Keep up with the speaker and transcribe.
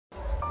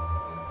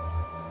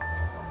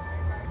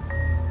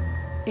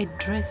It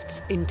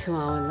drifts into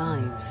our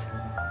lives,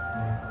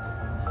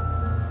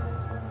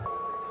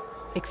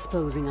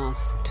 exposing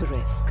us to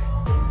risk.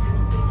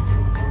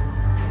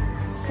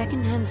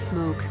 Secondhand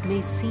smoke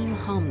may seem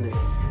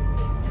harmless,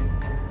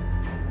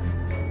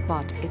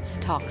 but it's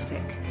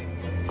toxic,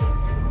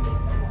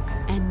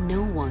 and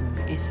no one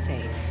is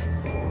safe.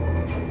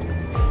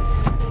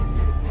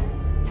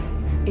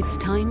 It's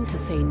time to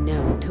say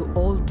no to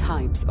all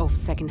types of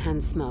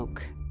secondhand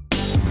smoke.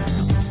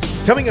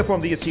 Coming up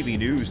on Diya TV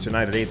News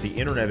tonight at 8, the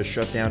internet is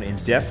shut down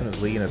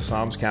indefinitely in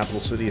Assam's capital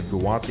city of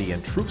Guwahati,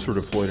 and troops are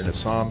deployed in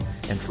Assam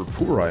and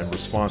Tripura in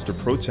response to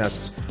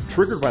protests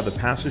triggered by the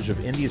passage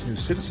of India's new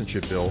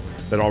citizenship bill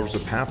that offers a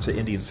path to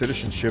Indian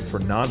citizenship for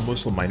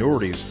non-Muslim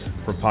minorities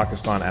from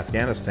Pakistan,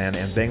 Afghanistan,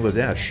 and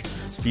Bangladesh.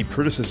 Steep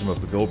criticism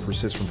of the bill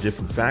persists from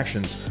different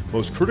factions,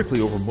 most critically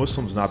over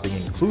Muslims not being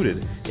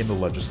included in the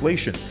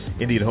legislation.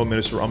 Indian Home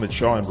Minister Amit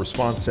Shah in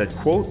response said,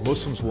 quote,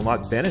 "Muslims will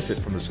not benefit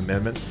from this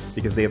amendment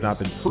because they have not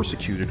been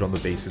persecuted on the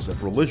basis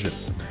of religion."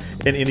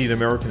 An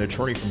Indian-American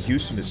attorney from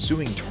Houston is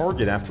suing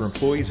Target after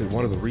employees at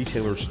one of the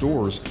retailer's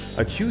stores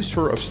accused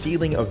her of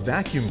stealing a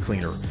vacuum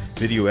cleaner.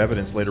 Video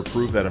evidence later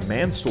proved that a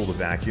man stole the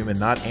vacuum and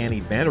not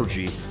Annie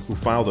Banerjee, who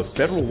filed a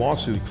federal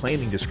lawsuit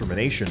claiming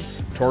discrimination.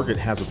 Target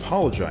has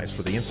apologized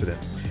for the incident.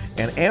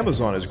 And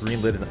Amazon has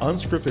greenlit an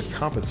unscripted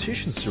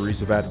competition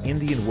series about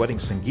Indian wedding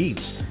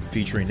sangeets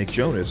featuring Nick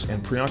Jonas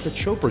and Priyanka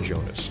Chopra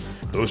Jonas.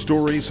 Those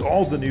stories,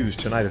 all the news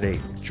tonight at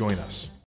 8. Join us.